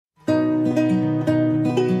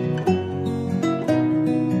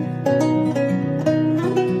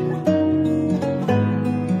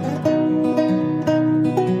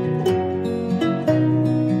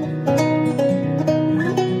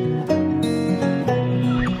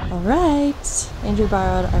night, Andrew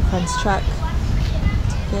borrowed our friend's truck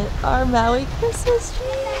to get our Maui Christmas tree.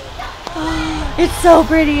 It's so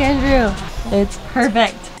pretty, Andrew. It's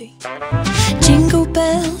perfect. Jingle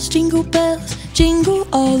bells, jingle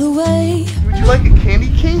all the way. Would you like a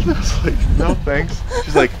candy cane? I was like, no thanks.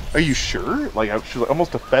 She's like, are you sure? Like, she was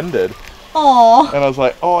almost offended. Aww. And I was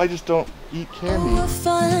like, oh, I just don't eat candy. Oh, what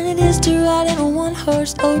fun it is to ride in a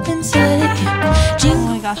one-horse open sleigh. Oh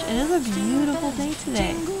my gosh, it is a beautiful day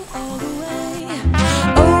today. All the way.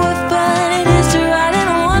 Oh, what fun it is to ride in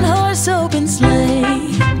a one-horse open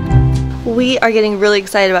sleigh. We are getting really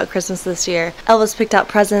excited about Christmas this year. Elvis picked out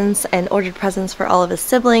presents and ordered presents for all of his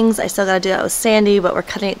siblings. I still gotta do that with Sandy, but we're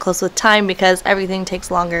cutting it close with time because everything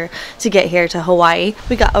takes longer to get here to Hawaii.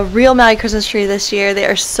 We got a real Maui Christmas tree this year. They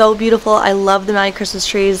are so beautiful. I love the Maui Christmas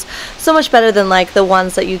trees so much better than like the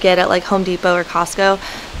ones that you get at like Home Depot or Costco.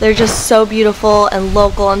 They're just so beautiful and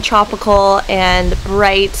local and tropical and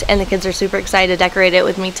bright, and the kids are super excited to decorate it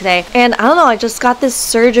with me today. And I don't know, I just got this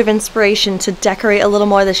surge of inspiration to decorate a little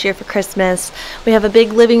more this year for Christmas. We have a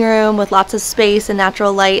big living room with lots of space and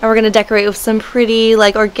natural light, and we're gonna decorate with some pretty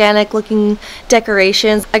like organic looking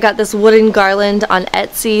decorations. I got this wooden garland on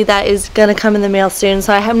Etsy that is gonna come in the mail soon,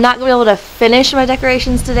 so I'm not gonna be able to finish my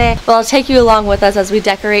decorations today, but I'll take you along with us as we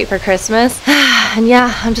decorate for Christmas. And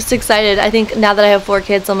yeah, I'm just excited. I think now that I have 4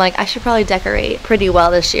 kids, I'm like, I should probably decorate pretty well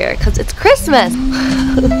this year because it's Christmas.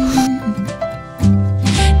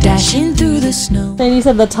 Dashing through the snow. Then you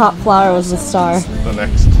said the top flower was the star. The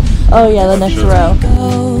next. Oh yeah, the next row.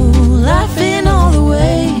 Go, laughing all the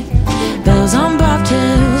way. Bells on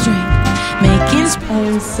bobtails ring, making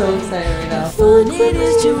I'm so excited right now. fun it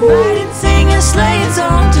is to ride and sing a sleighing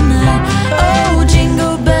song tonight. Oh,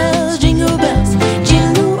 jingle bells, jingle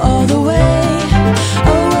all the way.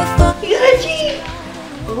 Oh, what fun. You got a Jeep.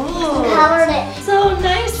 Covered it. So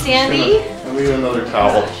nice, Sandy. Let me get another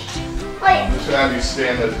towel. Wait, I'm just gonna have you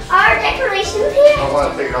stand it. our decorations here? I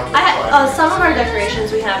want to take it off the side. Some of our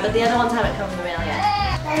decorations we have, but the other ones haven't come in the mail yet.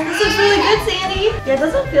 This looks really good, Sandy. Yeah, it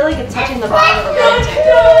doesn't feel like it's touching the bottom of the building.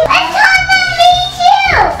 It's on me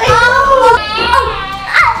too. Oh,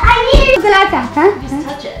 I need it. Just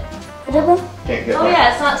touch it. Can't get Oh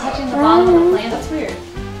yeah, it's not touching the bottom of the plant. That's weird.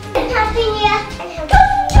 I'm helping you.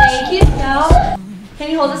 Thank you. No. Can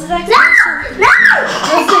you hold this a second? No!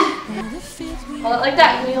 Hold it like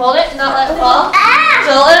that. Can you hold it? Not let it fall? Ah!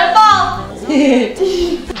 Don't let it fall.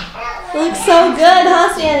 Looks so good, huh,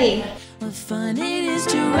 Sandy? What fun it is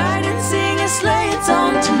to ride and sing a sleighing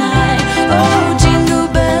song tonight. Oh, jingle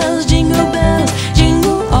bells,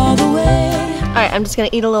 jingle all the way. Alright, I'm just gonna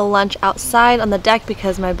eat a little lunch outside on the deck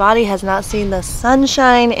because my body has not seen the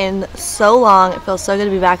sunshine in so long. It feels so good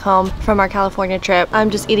to be back home from our California trip. I'm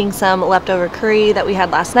just eating some leftover curry that we had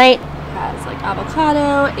last night. It has like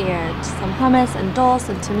avocado and some hummus and dulse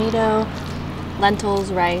and tomato,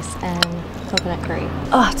 lentils, rice, and coconut curry.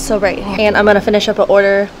 Oh, it's so bright in here. And I'm gonna finish up an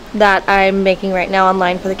order that I'm making right now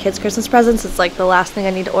online for the kids' Christmas presents. It's like the last thing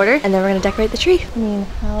I need to order, and then we're gonna decorate the tree. I mean,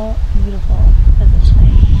 how beautiful is it tonight?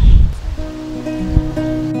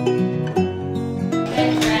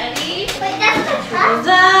 Ready? Wait, that's the truck?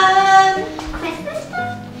 Done! Christmas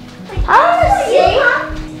stuff? Oh, see?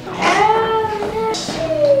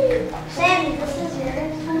 Sandy, this is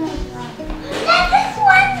yours. This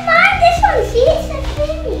one's mine. This one, see, it says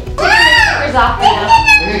Sandy. Where's off now?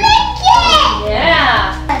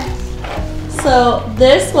 Yeah. So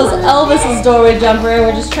this was Elvis's doorway jumper.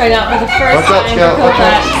 We're just trying out for the first What's up, time Scout? for What's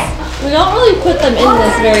up? Kovacs. We don't really put them in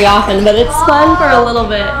this very often, but it's fun for a little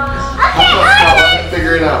bit. Let me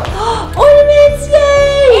figure it out. Ornaments,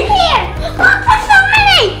 yay! Here. Look, there's so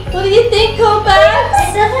many. What do you think, Kovacs?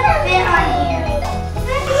 It doesn't fit on here.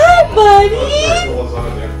 Hi, buddy.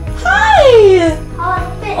 Hi. Oh,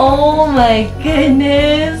 it fits. Oh my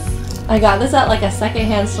goodness. I got this at like a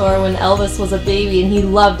secondhand store when Elvis was a baby and he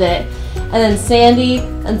loved it. And then Sandy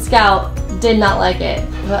and Scout did not like it.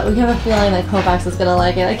 But we have a feeling that Kovacs is gonna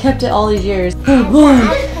like it. I kept it all these years. Oh boy.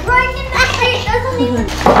 It's right in the head. It doesn't even.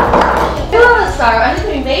 You have a star. I think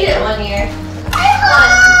we made it one year.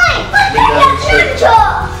 Look at that picture.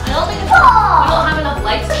 I don't think it's, we don't have enough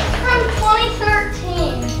lights. From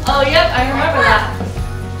 2013. Oh yep, I remember that.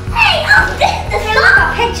 Hey, oh, this is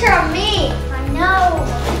a picture of me. I know.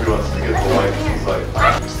 He wants to get the light. He's like,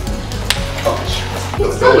 oh,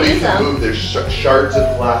 can still nobody use can them. move. There's shards of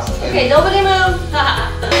plastic. Okay, nobody move.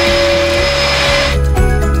 Me.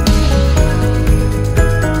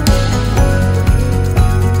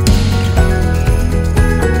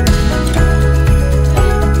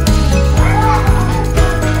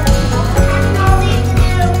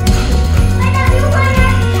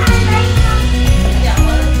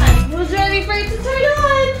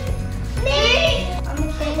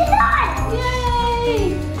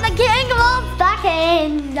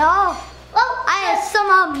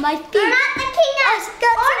 my feet. I'm not the king of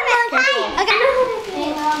ornaments.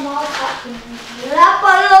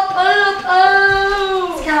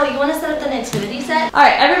 Scout, you want to set up the nativity set? All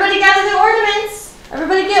right, everybody gather their ornaments.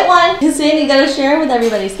 Everybody get one. Sandy, you gotta share them with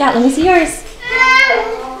everybody. Scout, let me see yours.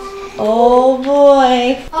 Oh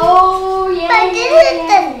boy. Oh yeah. But this is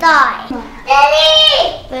the star.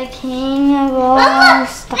 Daddy! The king of all Look,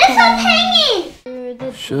 stars. this one's hanging.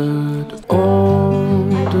 Should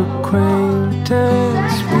old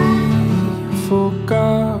acquaintance be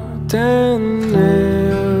forgotten,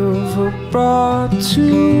 never brought to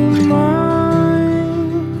mind?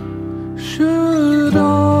 Should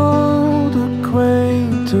old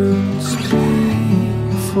acquaintance be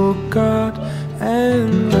forgot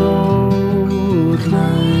and old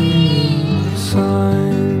lang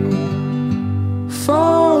syne?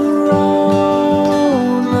 For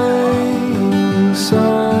old lang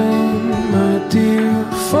syne, my dear,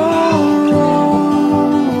 for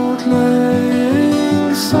old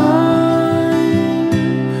lang syne,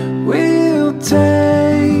 we'll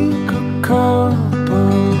take a cup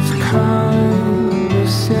of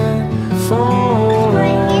kindness yet. For old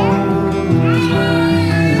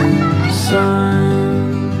lang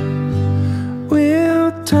syne,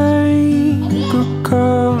 we'll take a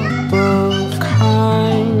cup of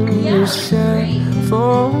kindness yet.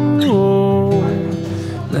 For old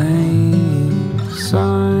lang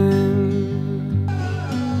syne.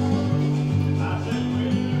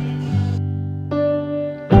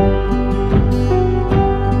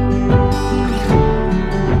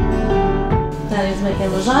 Daddy's making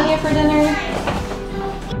lasagna for dinner.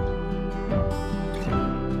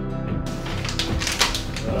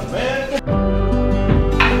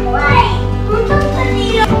 Wait, who's the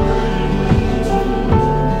tornado?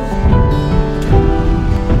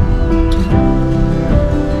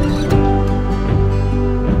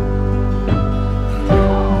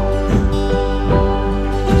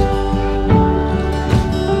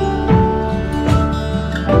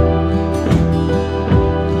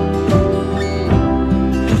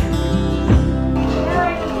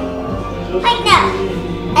 Like that.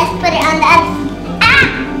 Let's put it on the other. Ah!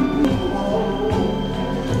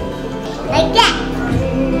 Like that.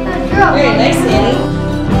 Very nice, Sandy.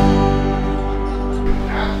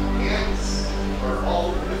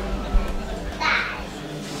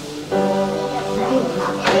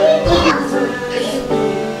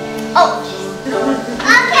 Oh.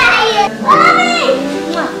 Okay. Mommy!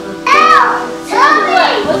 Ow!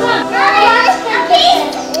 Mommy! What's up? Mommy, this cookie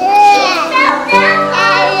fell down.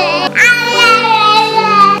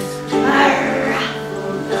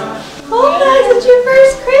 Oh guys, it's your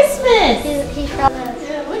first Christmas. He fell.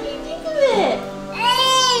 Yeah, what do you think of it?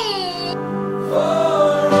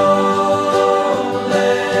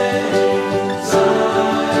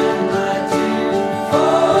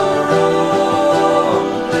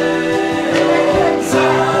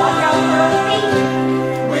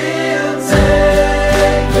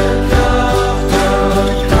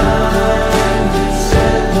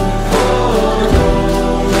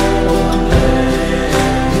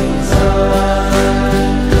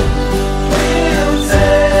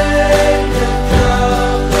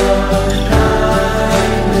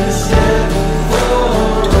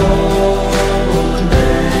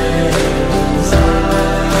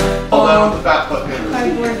 All done with the fat foot fingers.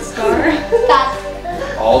 Cardboard star.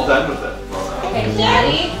 All done with it. Okay,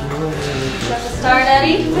 Daddy. Got the star,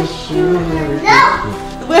 Daddy? No!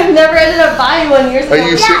 We've never ended up buying one years ago. Are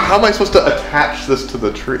you serious? How am I supposed to attach this to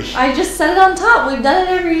the tree? I just set it on top. We've done it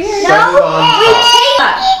every year. Set it on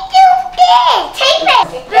top. Tape it!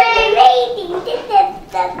 This is amazing! This is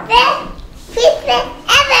the best Christmas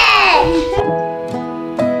ever!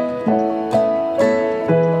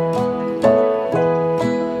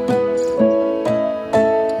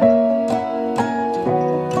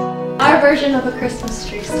 Our version of a Christmas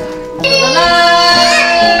tree star.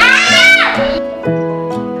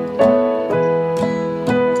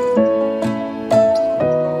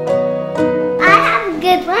 I have a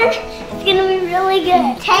good one. It's gonna be really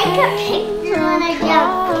good. Take a picture when I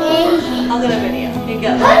jump, okay? I'll get a video. Here you go.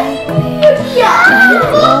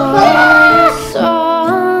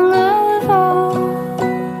 Song of old,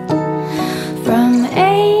 from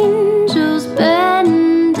angels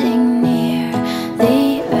bending near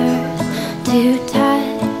the earth to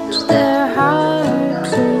touch their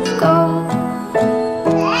hearts of gold.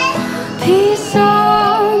 Peace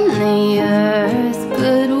on the earth,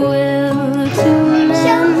 goodwill to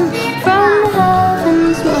men, from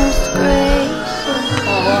heaven's most gracious.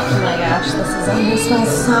 Oh my gosh, this is it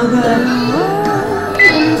smells so good.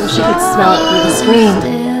 Wish you could smell it through the screen.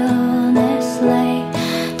 Stillness lay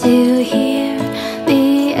to hear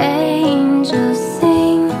the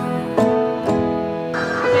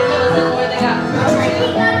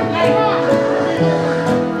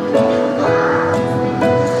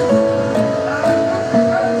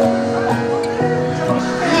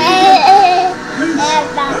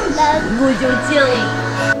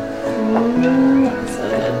So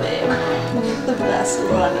good, babe. The best.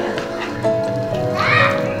 Love you.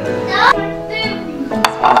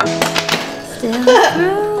 Still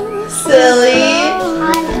through Silly.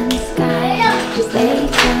 and sky, they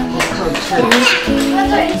come with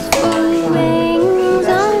peaceful wings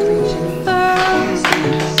unfurled,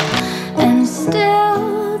 and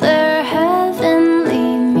still their heavenly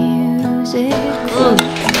music for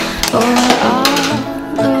all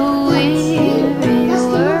the weary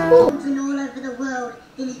world. And all over the world,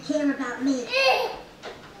 and you care about me.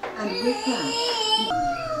 And with that.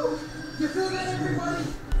 You feel that, everybody?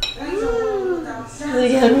 That's all without sound. Is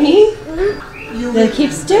it yummy? You gotta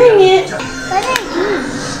keep stirring it.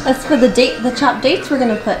 That's for the chopped dates we're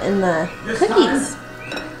gonna put in the cookies.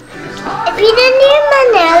 If you didn't need my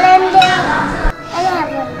nail in there, I have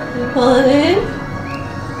one. Pull it in.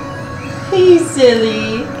 Hey,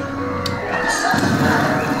 silly.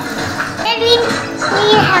 Maybe we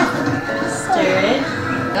have Stir it.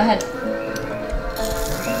 Go ahead.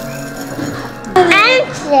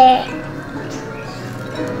 answer.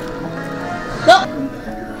 Go.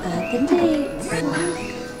 Add the dates.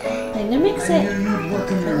 Time to mix it.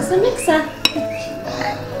 Mix the mixer.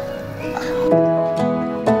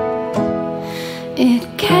 It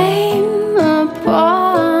came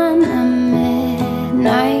upon a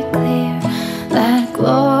midnight clear, that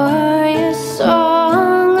glorious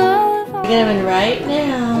song of Get them in right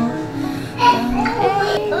now.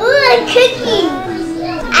 Ooh, cookies.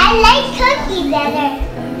 I like cookies better.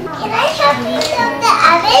 Can I help you from the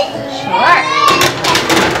oven? Sure.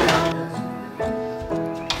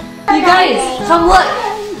 You guys, come look.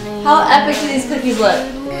 How epic do these cookies look?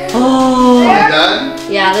 Oh. Done?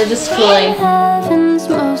 Yeah, they're just cooling. heaven's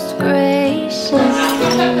most gracious.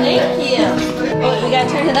 Thank you. Oh, we gotta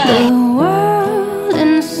turn it The up. world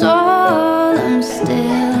in solemn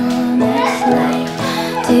stillness lay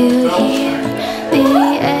to hear the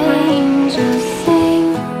angels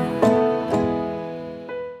sing.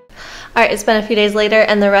 Alright, it's been a few days later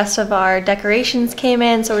and the rest of our decorations came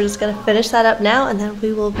in, so we're just gonna finish that up now and then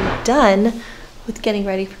we will be done with getting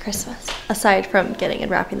ready for Christmas. Aside from getting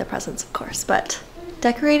and wrapping the presents, of course, but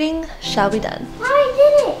decorating shall be done. I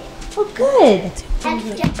did it. Oh, good.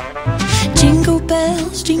 Jingle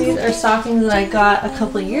bells, jingle These are stockings that I got a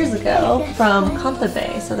couple of years ago from Compa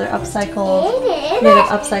Bay, so they're upcycled, made of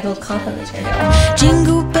upcycled Compa material.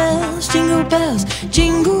 jingle bells,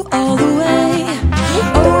 jingle all the way.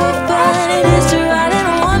 Oh, what fun it is to ride in a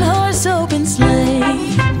one-horse open sleigh.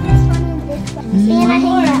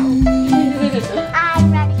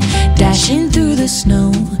 Dashing through the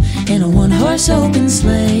snow in a one-horse open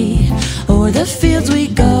sleigh. O'er the fields we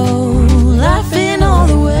go, laughing all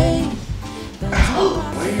the way. Why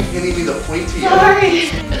are you handing me the pointy?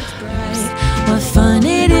 What fun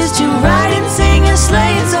it is to ride and sing a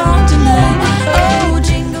sleighing song tonight. Oh,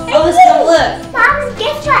 jingle. Oh, let's go look. Mom,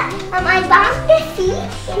 guess what? I bound the seat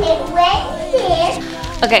and it went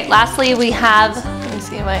there. Okay, lastly we have, let me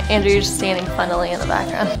see, Andrew's standing funnily in the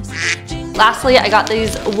background. Lastly, I got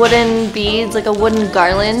these wooden beads, like a wooden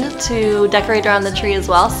garland to decorate around the tree as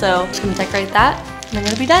well, so I'm just gonna decorate that and I'm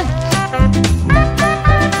gonna be done.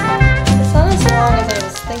 It's not as long as I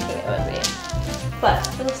was thinking it would be, but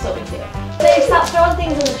it'll still be cute. Babe, stop throwing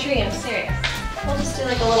things in the tree, I'm serious. We'll just do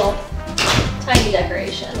like a little tiny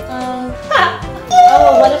decoration.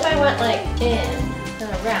 Oh, what if I went like in and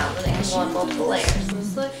around and it can go on multiple layers? So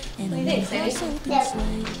this look, what do you think, Sadie? No,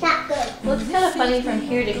 not good. It looks kind of funny from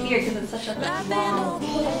here to here because it's such a long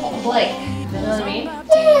blank. You know what I mean?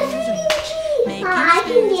 I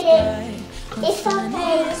can get it. It's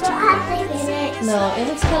okay. You don't have to get it. No, it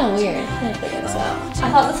looks kind of weird. I can't figure this out. I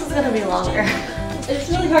thought this was going to be longer. It's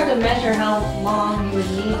really hard to measure how long you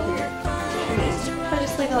would need for your trees. If I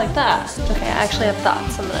just leave it like that. Okay, I actually have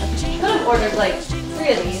thoughts. I could have ordered like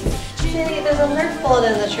 3 of these. See, there's a Nerf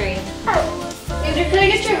bullet in the tree. Andrew, can I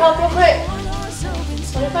get your help real quick?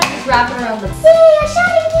 What if I just wrap it around the... See, I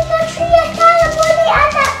shot it in the tree. I shot it when they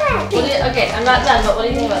at that fence. Okay, I'm not done, but what do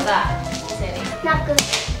you think about that, Sandy? Not good.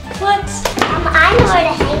 What? I know where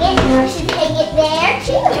to hang it. You should hang it there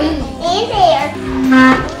too. And there.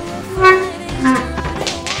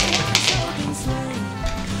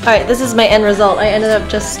 Alright, this is my end result. I ended up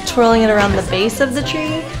just twirling it around the base of the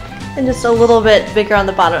tree and just a little bit bigger on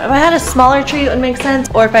the bottom. If I had a smaller tree, it would make sense,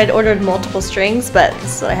 or if I'd ordered multiple strings, but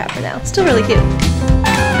this is what I have for now. It's still really cute.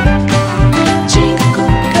 Jingle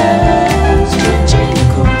bells.